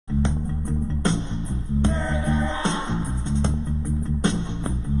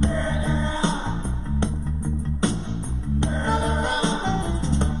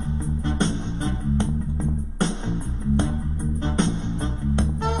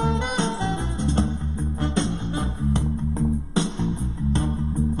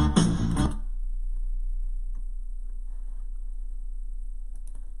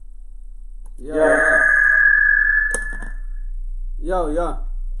Yo, yo.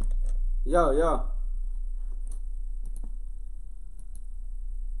 Yo, yo.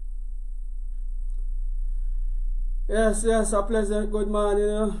 Yes, yes, a pleasant good morning, you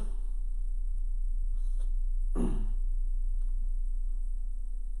know.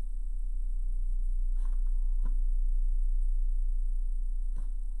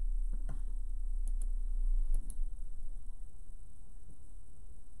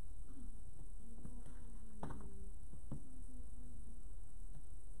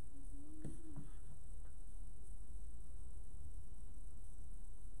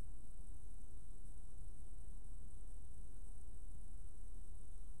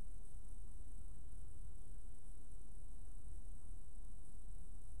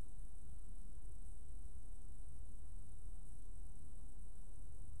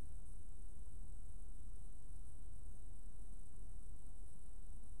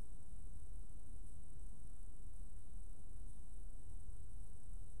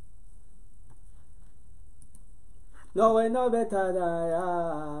 No way, no better than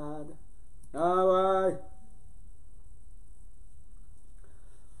alright.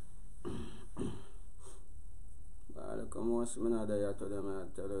 Look how much I not there to them,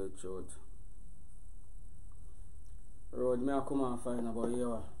 I tell you the truth. Road me I come and find about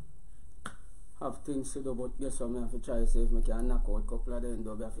here. Have things to do, but guess what, I have to try to see if I can knock out a couple of them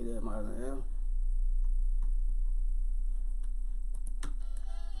dub for them, yeah.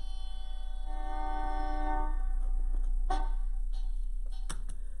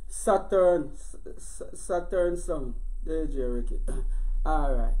 Saturn song, DJ Ricky.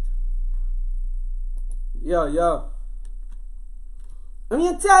 Alright. Yo, yo. I'm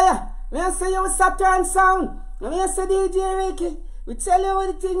here to tell you, when I say you Saturn sound, when I say DJ Ricky, we tell you what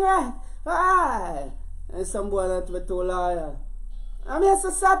the thing right. Alright. And some boy that we too loyal. I'm here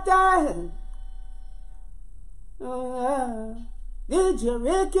to Saturn. DJ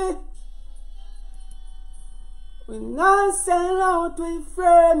Ricky. We not sell out with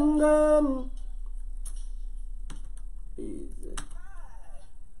friend Easy.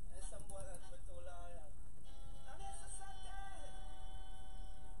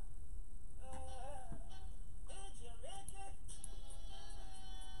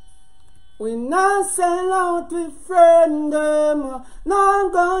 We not sell out with friend them. Now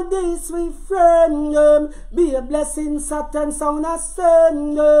go this with friend them. Be a blessing, Saturn sound a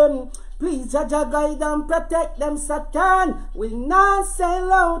send them. Please judge a guide and protect them, Satan. We not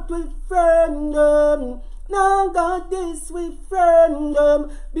sell out with friend them. Now God this with friend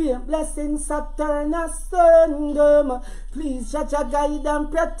them. Be a blessing, Saturn a send them. Please judge a guide and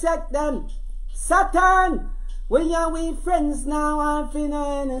protect them, Satan. We are with friends now, I'm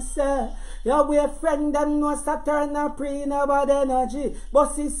finna say. Yeah, we a friend them no Saturn a pre no bad energy.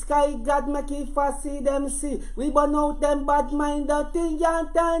 Bossy sky God make it fast see them see. We burn out them bad mind that thing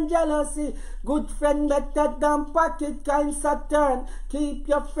and jealousy. Good friend better than pocket kind Saturn. Keep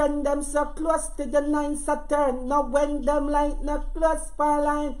your friend them so close to the 9 Saturn. Now when them like no close per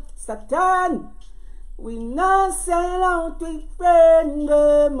line Saturn. We not sell out with friend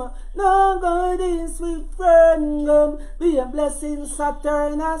them. No God is with friend them. Be a blessing,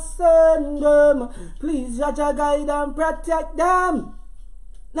 Saturn and send them. Please judge a guide and protect them.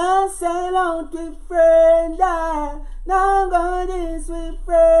 Not sell out with friend them. No God is with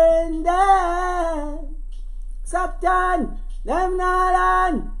friend them. Saturn, them not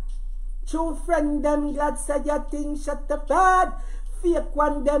on. True friend them glad said your thing shut the bad. Fake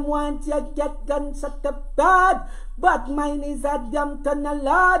one them want you get gun shut up bad. But mine is a damn ton of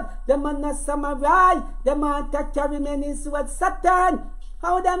lord. Them on a samurai. Them want to carry many sweat Saturn.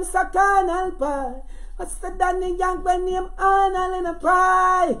 How them suck on helper. What's the Danny Young when him on all in a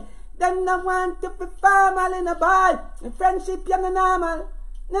pie. Them no want to perform all in a buy. The friendship young and normal.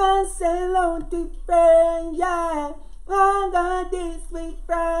 No sell out with friend, yeah. I got this with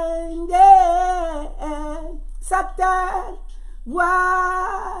friend, yeah. Saturn.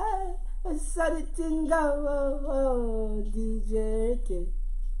 Why? I saw the thing go, DJ K.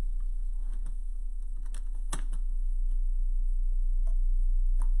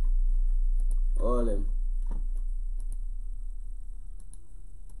 All him.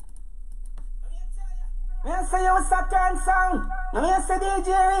 I say you Saturn sound. I say DJ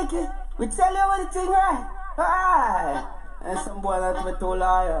Ricky. We tell you what the thing right. Aye. And some boy that we too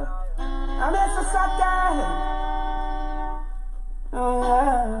loyal. I say Saturn.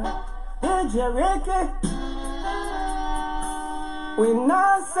 DJ Ricky. We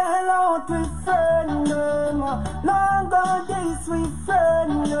not sell out with friend them. Long go this with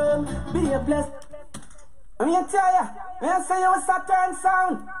friend them. Be a blessed. I'm here to tell ya. When I say you Saturn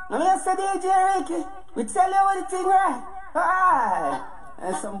sound, I'm here to say DJ Ricky. We tell you what the thing right. Hi!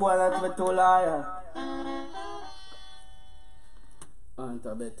 And some boy that be too liar. And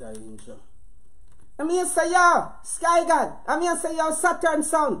a better intro. I mean say yo, Sky God. I mean say yo, Saturn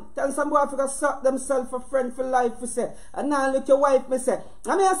sound. Tell some boy to suck themselves for friend for life, we say. And now look your wife, me say.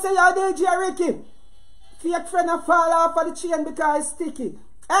 I mean say yo, DJ Ricky. Fake friend a fall off of the chain because it's sticky.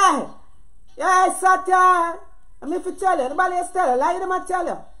 Hey! Yeah, Saturn! I mean if you tell you, nobody else tell you. Lie them I tell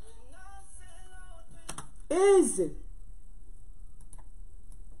you. Easy.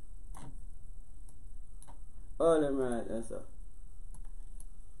 All them right, that's all.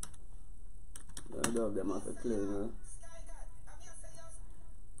 I love them off a clean, huh?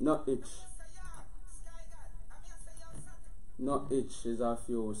 Not itch. Not itch is a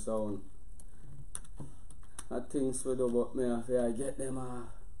few sound. I think so about me if I get them off.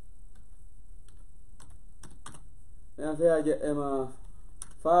 If I get them off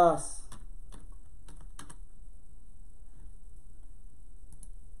fast.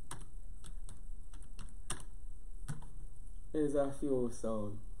 There's a few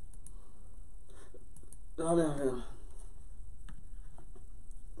sound.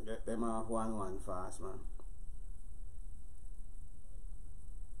 Get them off one fast, man.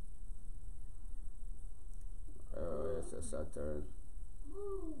 Oh, it's a Saturn.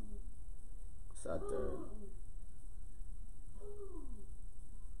 Saturn.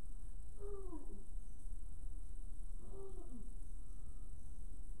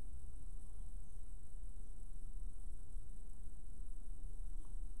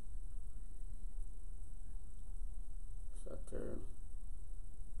 Saturn.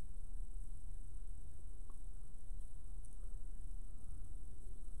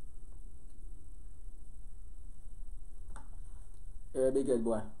 Hey, big head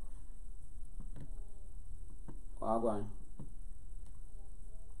boy. Khagonians.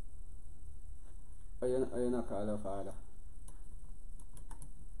 Are you not call your father?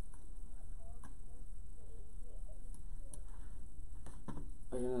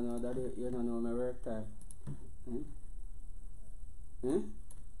 Oh, you don't know that you don't know my work time. Hmm? Hmm?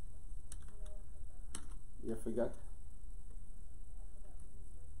 You forgot?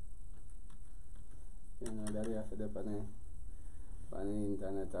 You know that you have to do on the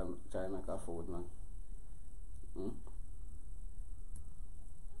internet and try to make a food, man. Hmm?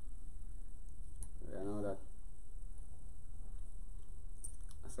 You know that?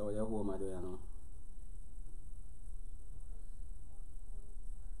 That's how your home do, you know.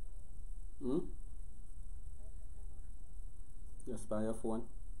 Hmm? Just by your phone.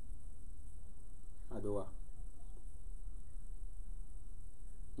 I do what?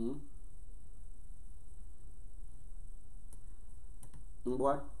 Hmm?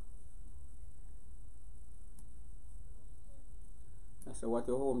 Boy? I said, what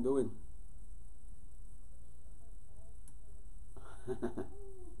your home doing? I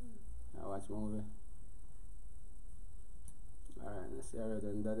watch movie. Alright, let's see how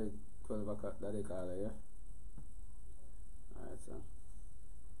then daddy 12 o'clock daddy call her, yeah? Alright, son.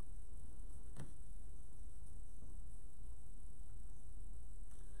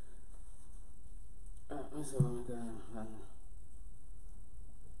 Alright, so I'm gonna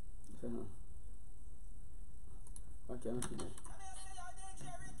what can I do?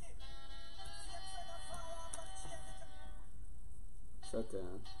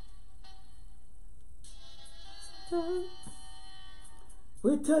 Saturn.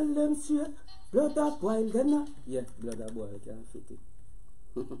 We tell them straight, blood up while then. Yeah, blood up while can fit it.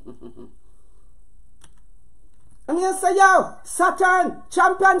 I'm gonna say yo, Saturn,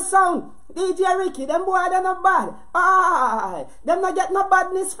 champion sound, DJ Ricky, them boy they not bad. Ah, them not get no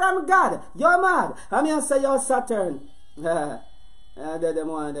badness from God. You're mad. I'm gonna say yo, Saturn. And them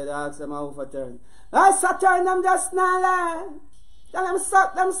one that ask them how for turn. I Saturn them just not lie. Tell them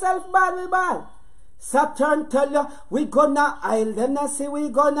suck themselves bad we bad. Saturn tell you we gonna aisle. Them not say we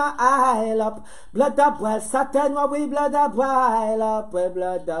gonna aisle up. Blood up boil. Saturn what we blood up boil up. We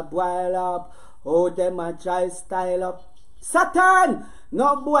blood up boil up. Oh, them a try style up. Saturn!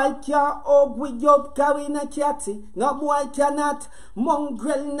 No boy can hug with you carry na catty. No boy cannot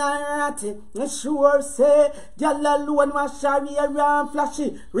mongrel na ratty. Sure say, y'all alone was shabby around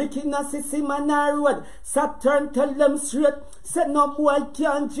flashy. Ricky na sissy man a road. Saturn tell them straight. Say no boy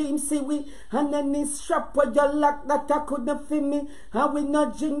can dream see we. And then this strap where you lock that I couldn't feel me. And we no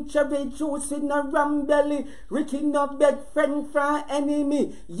drink cherry juice in a ram belly. Ricky no beg friend from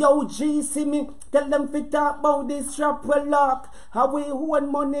enemy. Yo G see me. Tell them fit talk about this strap we lock. How we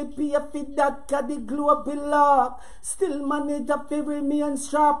one money pay fit that cause the globe will lock. Still manage to remain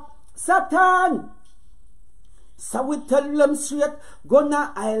sharp. Saturn! So we tell them straight,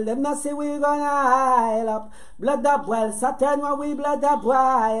 gonna aisle them, I say we gonna aisle up. Blood that boil, Saturn when we blood that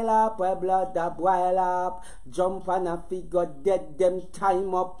boil up, we blood that boil up. Jump on a figure dead, them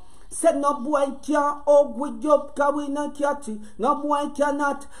time up. Said no boy can't hug with up, cause we not catty. No boy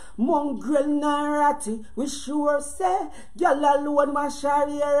cannot mongrel nor ratty. We sure say, girl alone wash her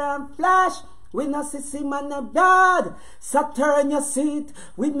hair and flash. We no sissy man no bad. Saturn you see it.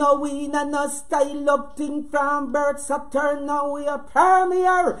 We know we no style up thing from birth. Saturn now we a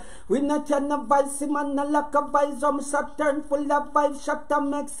premier. We no can no vice man no lack of vice. Saturn full of vibes. Shut up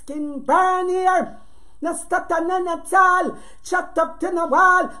make skin burn here. No stutter none at all. Chat up to the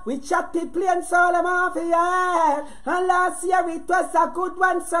wall. We chatty plain soul of mafia. And last year it was a good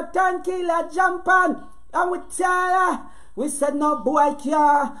one. Saturn killer jump on. And we tell ya. We said no boy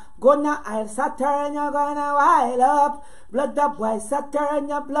care, gonna aisle Saturn, you gonna wild up. Blood the boy Saturn,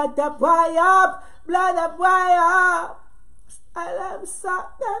 you blood the boy up. Blood the boy up. I them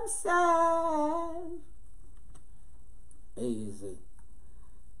suck themselves. Easy.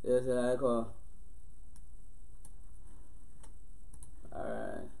 It's like alright.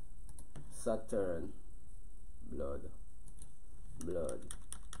 Saturn. Blood. Blood.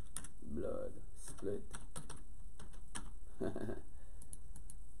 Blood. Split.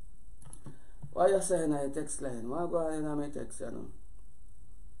 What you saying in the text line? What go on in my text, you know?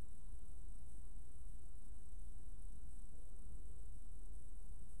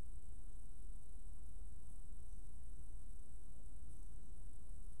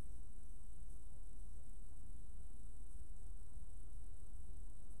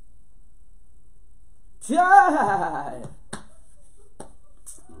 Yeah.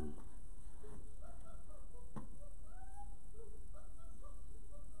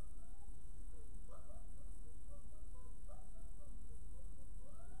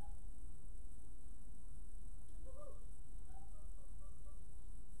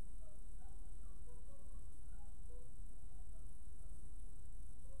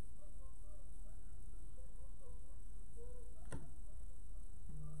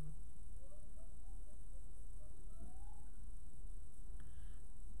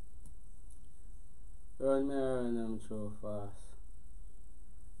 Run me around them so fast.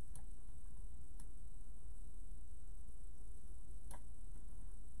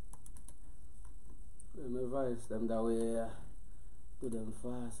 Let me advise them that way do them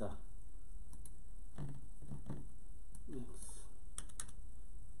faster. Next.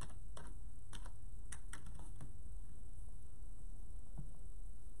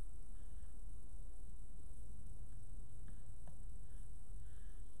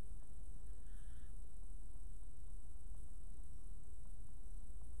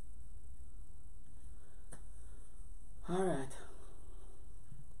 Alright.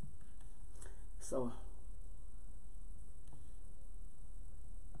 So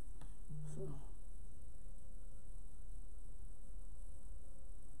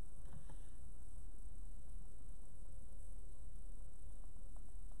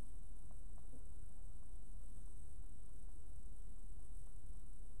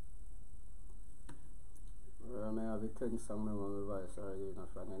I have 10 songs on my voice already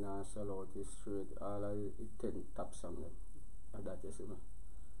enough, and then I sell out this straight all of the 10 top songs of that, you see me.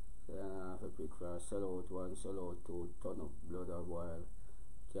 So then I have to pick for a sell out 1, sell out 2, ton up, blood of oil,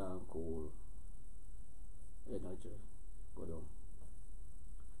 can cool, energy, go down.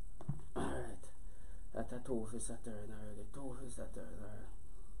 Alright, that's a 2 for Saturn already, 2 for Saturn already.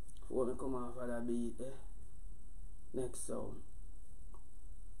 Before we come off of that beat, next sound.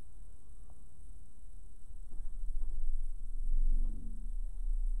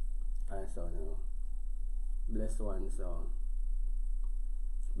 Alright, so now, bless one song.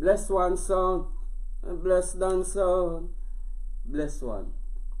 Bless one song, and bless done song. Bless one.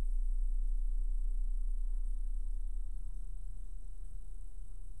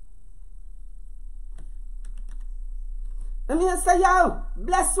 I'm here say yo,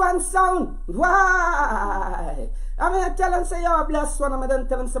 bless one sound. Why? I'm here tell him say yo, bless one. I'm then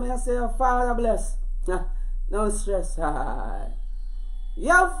tell him something. I say yo, Father bless. No stress.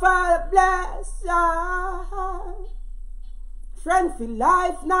 Yo, Father bless. Friend for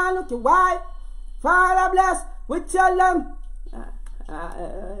life, now look at why. Father bless. We tell them.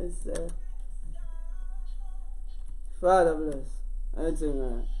 Father bless. I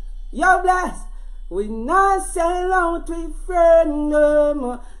think, yo bless. We not sell out with friend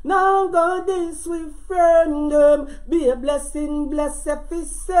them. Now go this with friend them. Be a blessing, bless if we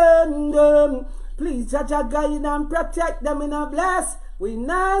send them. Please judge a guide and protect them in a bless. We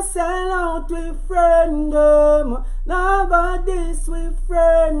not sell out, we friend them. Now God this, we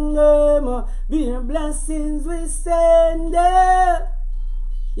friend them. Be blessings, we send them.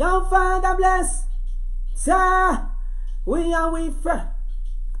 Your Father bless. Sir, we are we friend.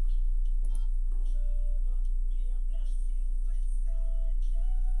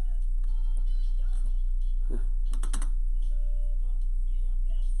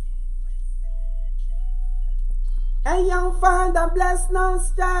 And young Father bless no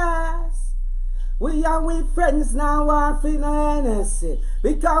stress. We are with friends now off in NSC.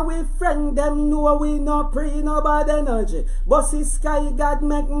 Because we friend them know we no pray no bad energy. Bossy sky God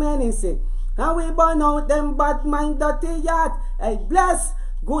make many see. And we burn out them bad mind dirty yard. Hey bless.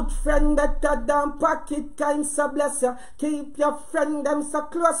 Good friend better than pocket kind, so bless you. Keep your friend them so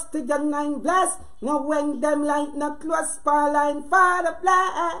close to your nine bless. No when them like no close par line. Father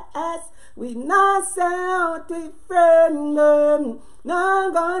bless. We not sell out, we friend them. Now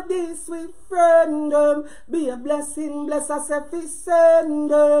God this, we friend them. Be a blessing, bless us if we send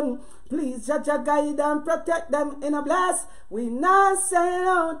them. Please judge a guide and protect them in a bless. We not sell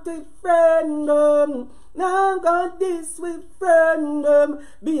out, we friend them. Now God this, we friend them.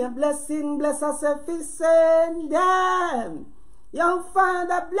 Be a blessing, bless us if we send them. Young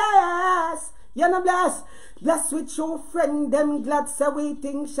Father bless. You know bless. Bless with your friend them glad say we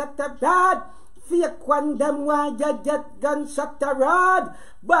think shut up bad. Fake one them why you get gunshot a rod.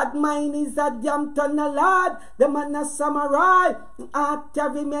 Bad mind is a damn ton of lord. The man a samurai. Heart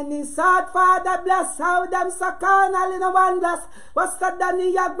carry many sword. Father bless how them so carnal in a one bless. What's the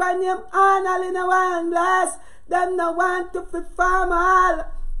Danny ya grand name Arnold in a one bless. Them no want to fit farm all.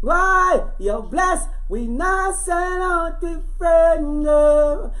 Why? You bless. We not sell out with friend.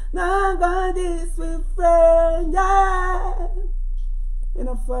 Now God is with friend. Yeah. In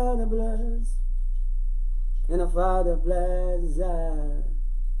a Father bless. In a Father bless. Yeah.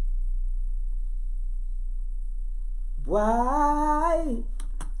 Why?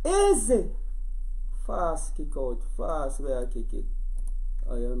 Easy. Fast kick out. Fast way I kick it.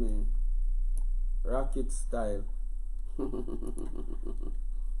 Oh you mean? Rocket style.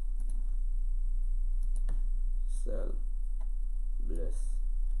 Sell, bless,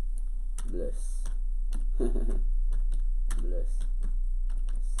 bless, bless,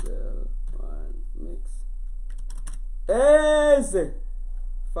 sell, one, mix. Easy!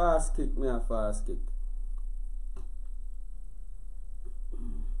 Fast kick, me a fast kick.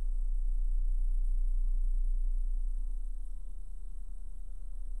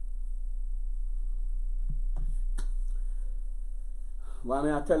 But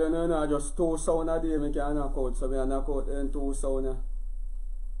I tell you now, just 2 sound a day I can knock out, so I knock out in 2 sound.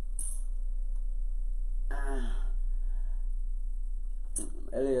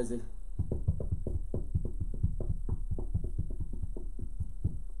 Lazy.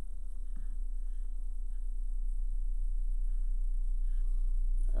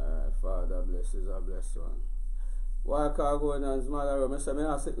 Father bless is a blessed one. Why Khagonians, mother, I say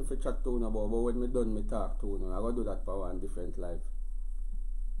I sitting for chat to you about, but when I done me talk to you, I go do that for one different life.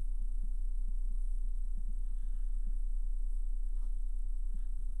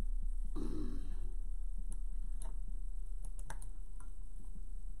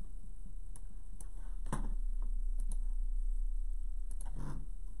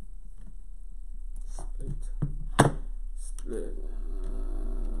 Split.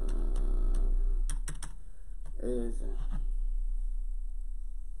 Easy.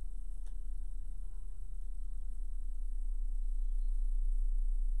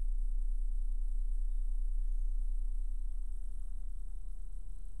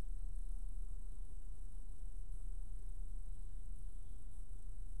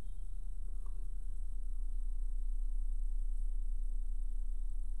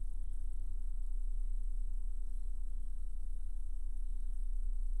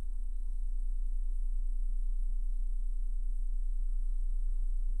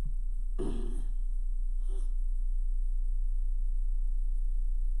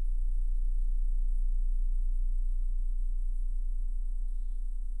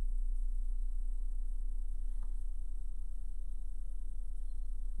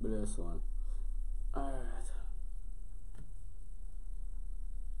 Bless one. Alright.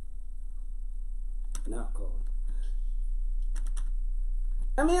 Knock out.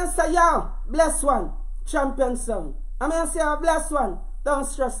 I mean say yo, bless one. Champion song. I mean say bless one. Don't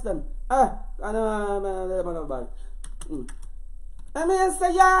stress them. I know I mean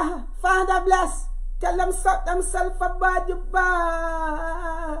say yeah, Father bless. Tell them suck themselves about you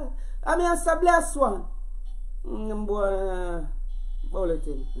bad. I mean say bless one. Boy.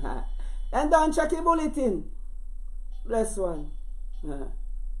 Bulletin. And don't check your bulletin. Bless one.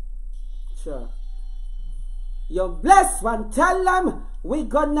 Sure. You bless one, tell them we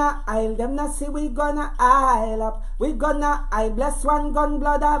gonna aisle them, not see we gonna aisle up. We gonna aisle, bless one gun,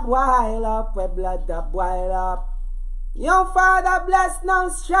 blood up, boil up, we blood up, boil up. Your father bless no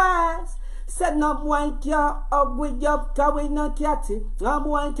stress. Said no boy can hug with you, cause we no catty. No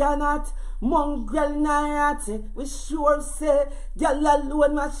boy cannot mongrel na ratty. We sure say, girl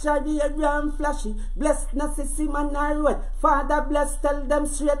alone my shaggy and flashy. Bless na sissy man na road. Father bless, tell them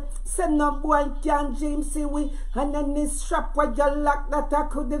straight. Said no boy can dream see we. And then this strap where you lock that I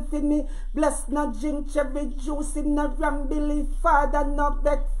could fit me. Bless na drink cherry juice in a rambilly. Father no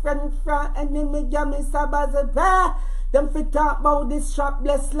beg friend from enemy. Give me sabaz a them fit talk about this shop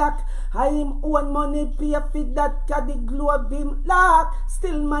bless luck. I him own money pay for that cause the globe him lock.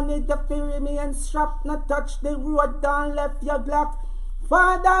 Still money to ferry me and strap. Not touch the road down left your Glock.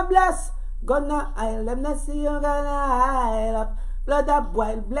 Father bless. Gonna aisle them not see you gonna aisle up. Blood up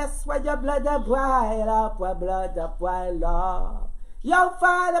boil bless where your blood up boil up. Where blood up boil up. Your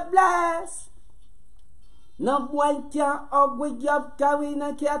Father bless. No boy can hug with you, carry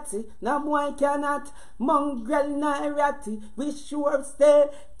na catty. No boy cannot mongrel na ratty. We sure stay.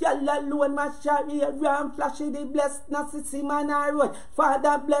 Tell alone my shari around flashy the blessed na sissy man I road.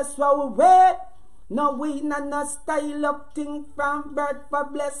 Father bless our way. No we no style up thing from birth for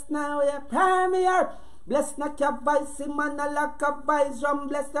bless now we premier. Bless na cap vice man a lack of vice drum.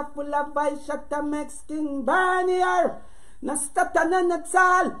 Bless the full of vice shut the Mexican burn here. Na stutter none at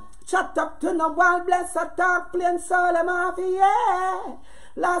all. Shut up to no wall, bless a talk, plain soul, I'm off, yeah.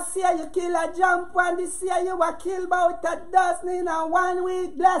 Last year you kill a jump one, this year you were killed about a dozen in a 1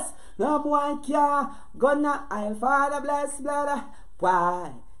 week, bless. No boy can gonna aisle, Father bless, brother.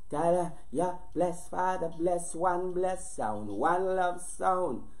 Why? Tell ya, bless, Father bless, one bless sound, one love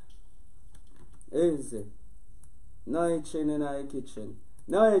sound. Easy. No itching in our kitchen.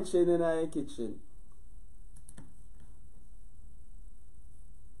 No itching in our kitchen.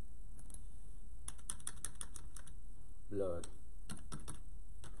 Lord.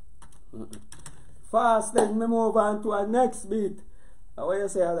 Fast, then me move on to our next beat. What you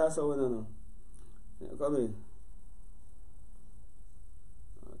say that's how we don't know? Yeah, come in.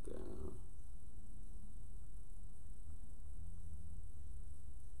 Okay.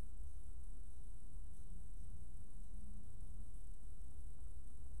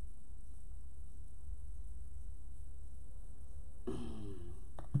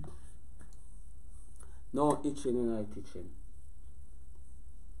 No itching in our kitchen.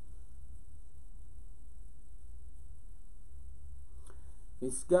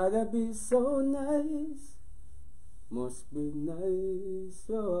 It's gotta be so nice. Must be nice.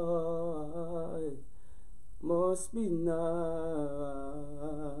 Oh, must be nice.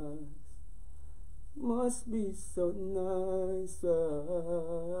 Must be so nice.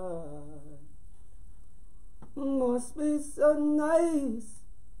 Oh, must be so nice.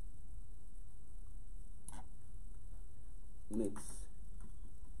 Mix.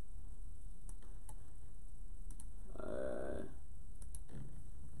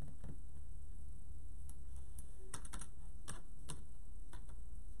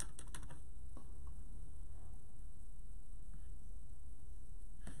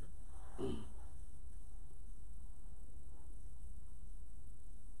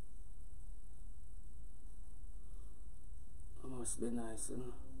 Must be nice, you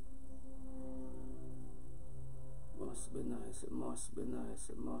know. Must be nice, it must be nice,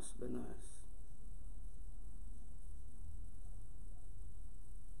 it must be nice.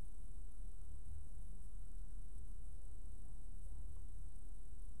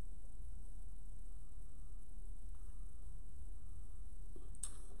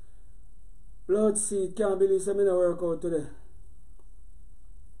 Blood seed, can't believe I'm in a workout today.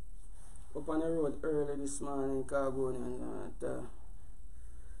 Up on the road early this morning, Khagonians, and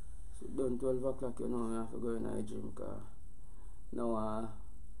it's done 12 o'clock, you know, I have to go in the gym, because now,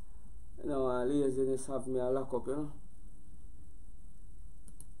 laziness have me a lock up, you know.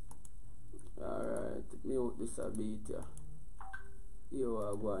 Alright, mute this a beat, yeah. You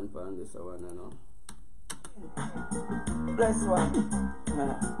are going on this one, you know. Bless one.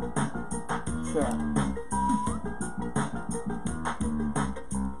 Sure.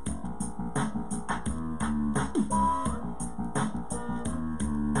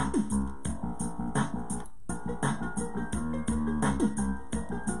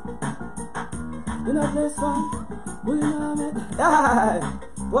 You know this one? We know it. Hey!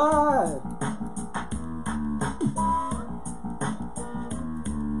 What?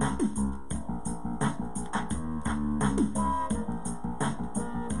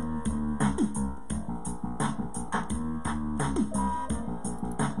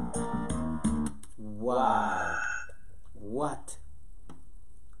 Wow. What?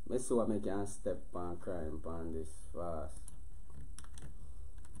 I see what I can step on crime on this fast.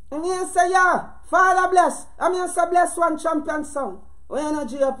 And here say, yeah, Father bless. I'm here to bless one champion song. When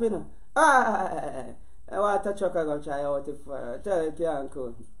energy up in I want to chuck go try out the fire. Tell you can't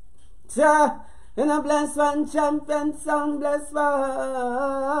come. Yeah, you know, bless one champion song, bless one.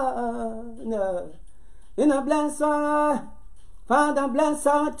 No. You know, bless one. Father bless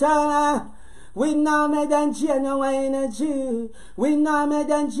our time. We now made and genuine energy. We now made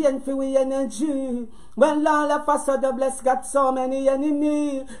and gen for we energy. When all of us are the blessed got so many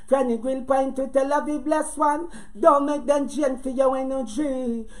enemies. Friendly grill point to Tel Aviv, bless one. Don't make them gen for your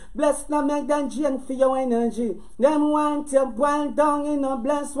energy. Bless not make them gen for your energy. Them want to boil down in a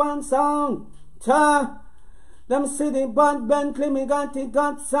bless one sound. Them see the band Bentley, me got the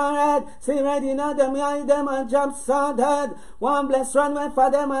guts on red. See ready now, them eye them and jump so dead. One bless runway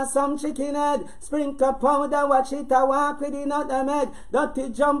for them and some chicken head. Sprinkle powder, watch it, I walk with it, not them egg. Dirty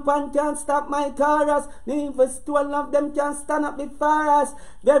jump and can't stop my chorus. The evil stool of them can't stand up before us.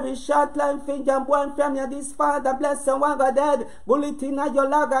 Very short line finger, born from you, this Father bless and one go dead. Bullet in your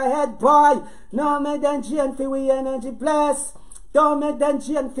loggerhead, boy. No make them chain for we energy, bless. Don't make them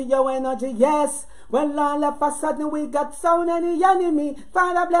chain for your energy, yes. Well, all of a sudden we got so many enemy.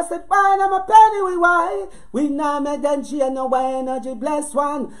 Father blessed, fine, I'm a penny, we why? We now made them chain no energy, bless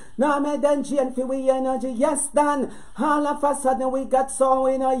one. Now made them chain for we energy, yes, done. All of a sudden we got so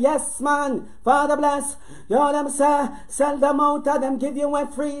in a yes, man. Father bless, you them say, sell them out of them, give you a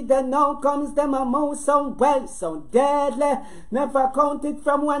free. Then now comes them a move so well, so deadly. Never counted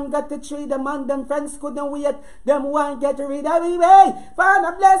from one, got the tree. Them and them friends couldn't wait. Them one get rid of me way.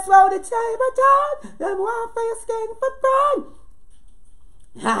 Father bless, round the table time. Them want for your skin for fun.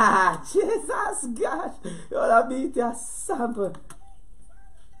 Ah, Jesus gosh. You'll beat your sample.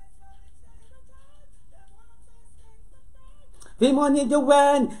 The money you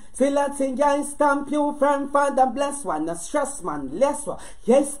earn, feel that thing you stamp you from Father bless one, no stress man, less one.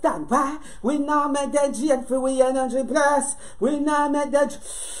 Yes, stand by. We now make the jail for we energy bless. We now make the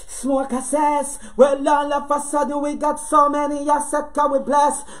smoke assess. Well, all of a sudden we got so many assets we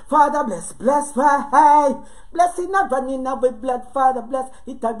bless. Father bless, bless, hey. Blessing not running out with blood, Father bless.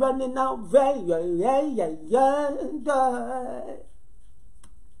 It a running out very,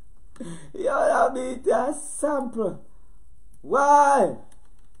 you'll beat your sample. Why?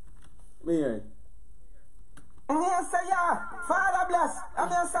 Me. And here say, yeah, Father bless. I'm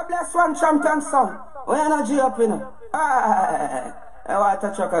here to bless one champion song. We energy up in it. I want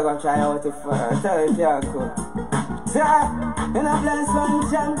to chuck, I go try out the fire. Tell you can't go. Yeah, and I bless one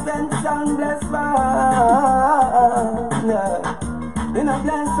champion song, bless one. And I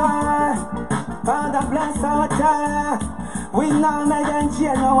bless one. Father bless our child. We now make them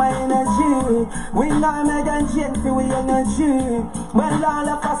chain our energy. We now make them chain for we energy. Well, all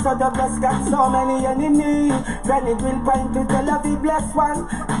of us are the blessed got so many enemies. Friendly grill point to Tel Aviv, bless one.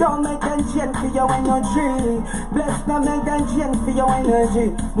 Don't make them chain for your energy. Bless now make them chain for your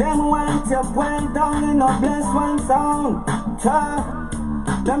energy. Them want to boil down in a bless one sound.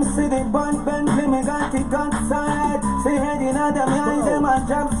 Them see the band Bentley, me got the guns side. See ready now, them eyes, them and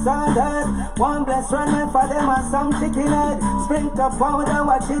jump side. One bless runway for them and some chicken head. Sprinkle powder,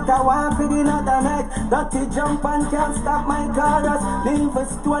 watch it, I walk with another neck. Dirty jump and can't stop my chorus. The evil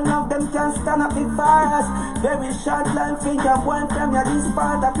stool of them can't stand up before us. Very short line finger, one from you, this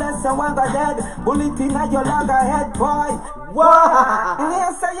Father bless and one go dead. Bullet in your loggerhead, boy. Wow! And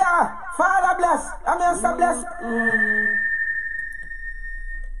here say, yeah, Father bless, I'm here to bless.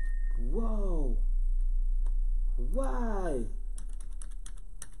 Whoa. Why?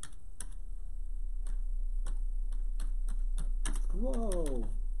 Whoa.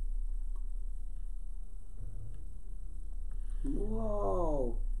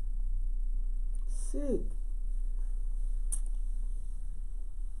 Whoa. Sick.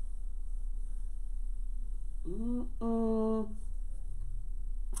 You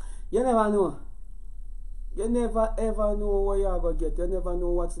never know. You never ever know what you're going to get. You never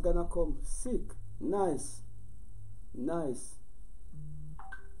know what's going to come. Sick. Nice. Nice.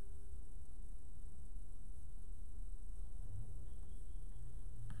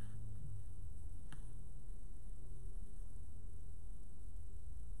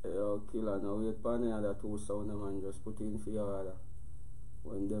 Yo, killer, now wait for the other two sound, man. Just put in for your other.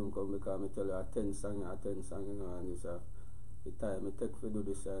 When them come, because I tell you a 10 song, you know, and it's the time I take for do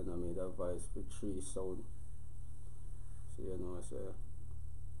this, I made a voice for 3 sound. So, you know, so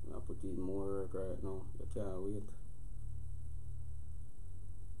I put in more work right now. You can't wait.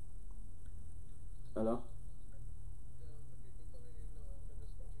 Hello?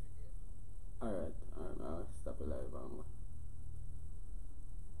 Alright, alright.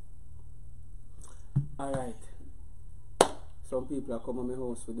 Alright. Some people are coming to my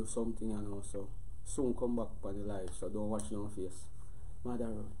house to do something, you know, so soon come back for the live, so don't watch no face. Mother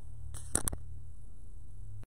road.